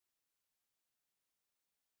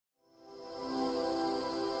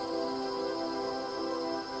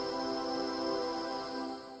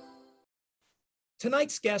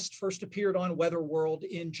Tonight's guest first appeared on Weather World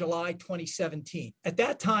in July 2017. At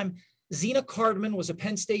that time, Zena Cardman was a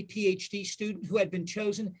Penn State PhD student who had been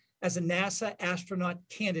chosen as a NASA astronaut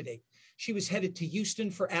candidate. She was headed to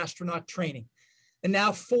Houston for astronaut training. And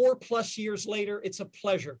now, 4+ years later, it's a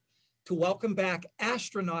pleasure to welcome back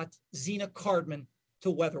astronaut Zena Cardman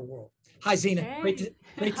to Weather World. Hi, Zena. Hey.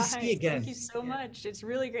 Great to see you again. Thank you so much. It's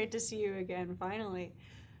really great to see you again, finally.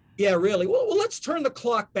 Yeah, really. Well, let's turn the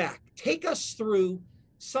clock back. Take us through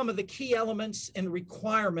some of the key elements and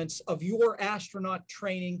requirements of your astronaut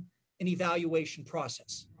training and evaluation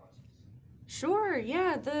process. Sure,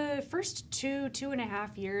 yeah. The first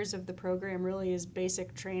 2.5 years of the program really is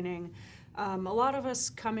basic training. A lot of us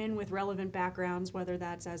come in with relevant backgrounds, whether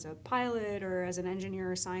that's as a pilot or as an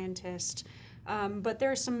engineer or scientist. But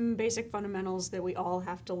there are some basic fundamentals that we all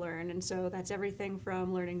have to learn. And so that's everything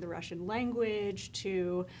from learning the Russian language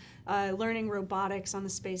to learning robotics on the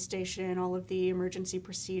space station, all of the emergency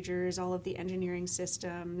procedures, all of the engineering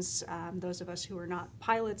systems. Those of us who are not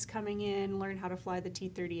pilots coming in learn how to fly the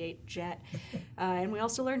T-38 jet. And we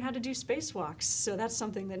also learn how to do spacewalks. So that's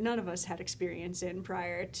something that none of us had experience in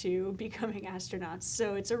prior to becoming astronauts.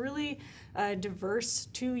 So it's a really diverse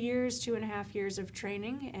 2.5 years of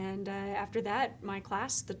training. And after that, my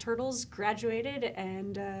class, the Turtles, graduated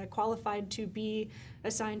and qualified to be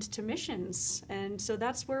assigned to missions. And so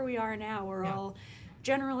that's where we are now. We're all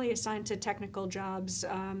generally assigned to technical jobs.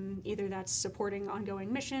 Either that's supporting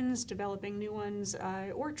ongoing missions, developing new ones,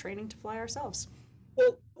 or training to fly ourselves.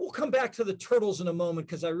 Well, we'll come back to the Turtles in a moment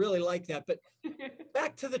because I really like that. But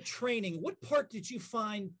back to the training, what part did you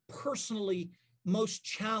find personally most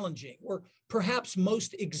challenging or perhaps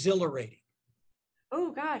most exhilarating? Oh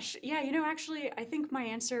gosh, yeah, actually, I think my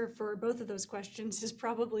answer for both of those questions is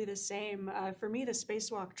probably the same. For me, the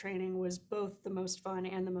spacewalk training was both the most fun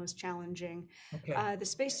and the most challenging. Okay. The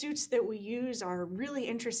spacesuits that we use are really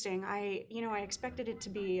interesting. I expected it to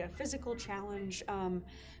be a physical challenge,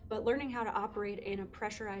 but learning how to operate in a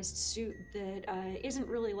pressurized suit that isn't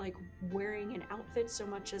really like wearing an outfit so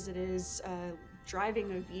much as it is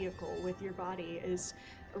driving a vehicle with your body is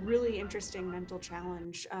a really interesting mental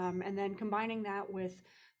challenge. And then combining that with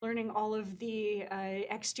learning all of the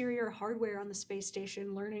exterior hardware on the space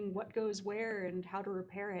station, learning what goes where and how to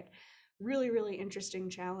repair it. Really, really interesting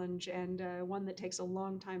challenge, and one that takes a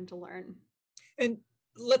long time to learn. And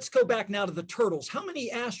let's go back now to the Turtles. How many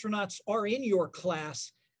astronauts are in your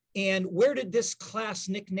class, and where did this class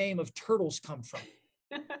nickname of Turtles come from?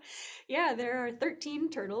 Yeah, there are 13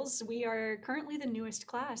 turtles. We are currently the newest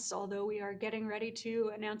class, although we are getting ready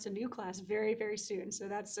to announce a new class very, very soon. So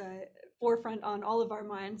that's forefront on all of our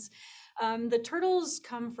minds. The turtles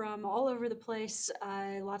come from all over the place,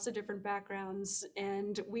 lots of different backgrounds,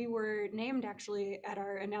 and we were named actually at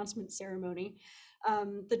our announcement ceremony.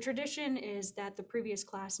 The tradition is that the previous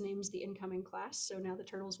class names the incoming class, so now the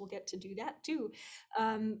turtles will get to do that too.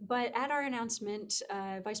 But at our announcement,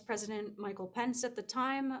 Vice President Michael Pence at the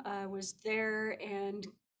time was there and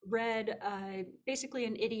read basically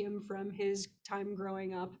an idiom from his time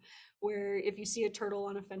growing up, where if you see a turtle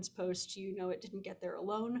on a fence post, you know it didn't get there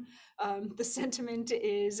alone. The sentiment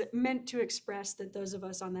is meant to express that those of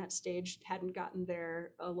us on that stage hadn't gotten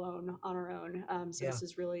there alone on our own. So this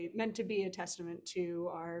is really meant to be a testament to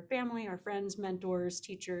our family, our friends, mentors,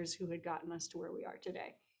 teachers who had gotten us to where we are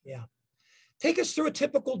today. Yeah. Take us through a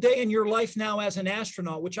typical day in your life now as an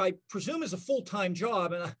astronaut, which I presume is a full-time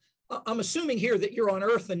job. And I'm assuming here that you're on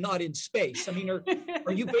Earth and not in space. I mean,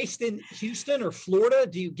 are you based in Houston or Florida?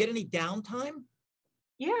 Do you get any downtime?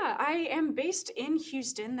 Yeah, I am based in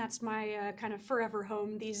Houston. That's my kind of forever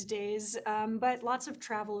home these days. But lots of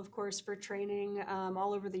travel, of course, for training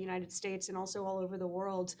all over the United States and also all over the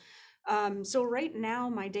world. So right now,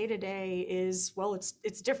 my day-to-day is, well,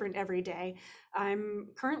 it's different every day. I'm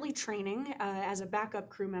currently training as a backup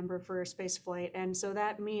crew member for a space flight. And so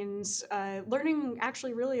that means learning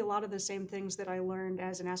actually really a lot of the same things that I learned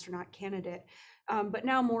as an astronaut candidate, but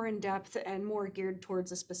now more in depth and more geared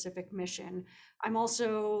towards a specific mission. I'm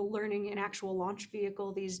also learning an actual launch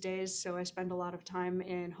vehicle these days. So I spend a lot of time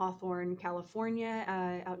in Hawthorne, California,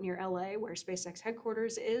 out near LA, where SpaceX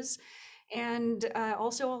headquarters is, and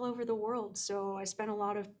also all over the world. So I spent a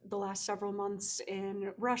lot of the last several months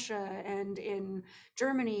in Russia and in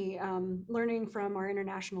Germany, learning from our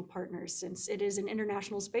international partners, since it is an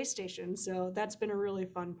international space station. So that's been a really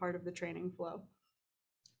fun part of the training flow.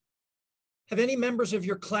 Have any members of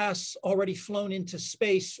your class already flown into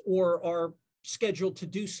space or are scheduled to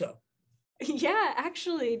do so? Yeah,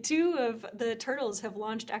 actually, two of the turtles have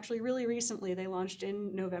launched actually really recently. They launched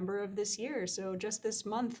in November of this year, so just this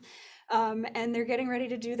month. And they're getting ready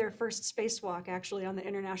to do their first spacewalk actually on the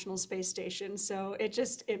International Space Station. So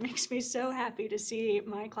it makes me so happy to see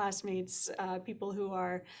my classmates, people who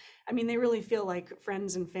are, I mean, they really feel like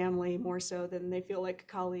friends and family more so than they feel like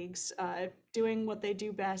colleagues, doing what they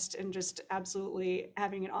do best and just absolutely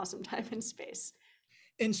having an awesome time in space.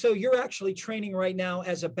 And so you're actually training right now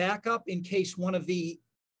as a backup in case one of the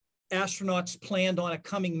astronauts planned on a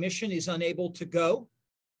coming mission is unable to go?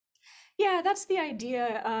 Yeah, that's the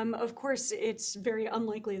idea. Of course, it's very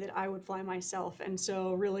unlikely that I would fly myself. And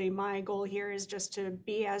so, really, my goal here is just to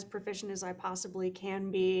be as proficient as I possibly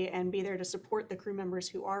can be and be there to support the crew members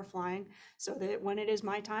who are flying so that when it is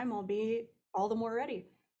my time, I'll be all the more ready.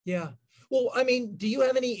 Yeah. Well, I mean, do you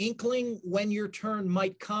have any inkling when your turn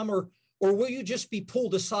might come, or will you just be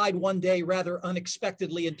pulled aside one day rather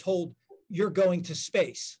unexpectedly and told you're going to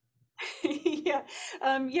space? Yeah,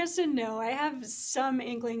 yes and no. I have some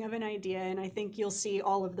inkling of an idea, and I think you'll see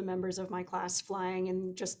all of the members of my class flying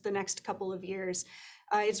in just the next couple of years.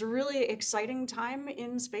 It's a really exciting time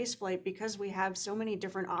in spaceflight because we have so many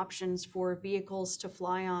different options for vehicles to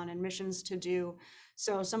fly on and missions to do.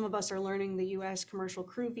 So some of us are learning the US commercial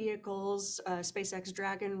crew vehicles, SpaceX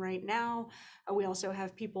Dragon right now. We also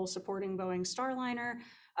have people supporting Boeing Starliner.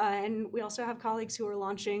 And we also have colleagues who are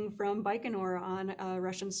launching from Baikonur on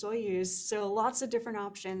Russian Soyuz. So lots of different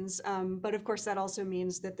options. But of course, that also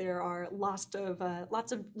means that there are lots of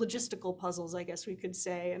logistical puzzles, I guess we could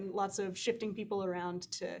say, and lots of shifting people around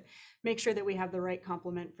to make sure that we have the right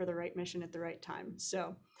complement for the right mission at the right time.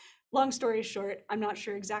 So long story short, I'm not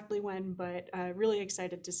sure exactly when, but really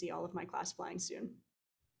excited to see all of my class flying soon.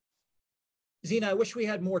 Zena, I wish we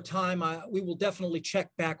had more time. We will definitely check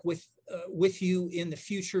back with you in the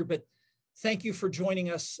future, but thank you for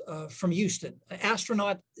joining us from Houston.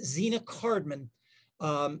 Astronaut Zena Cardman,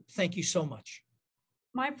 thank you so much.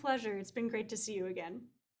 My pleasure. It's been great to see you again.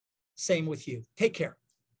 Same with you. Take care.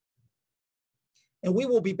 And we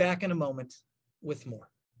will be back in a moment with more.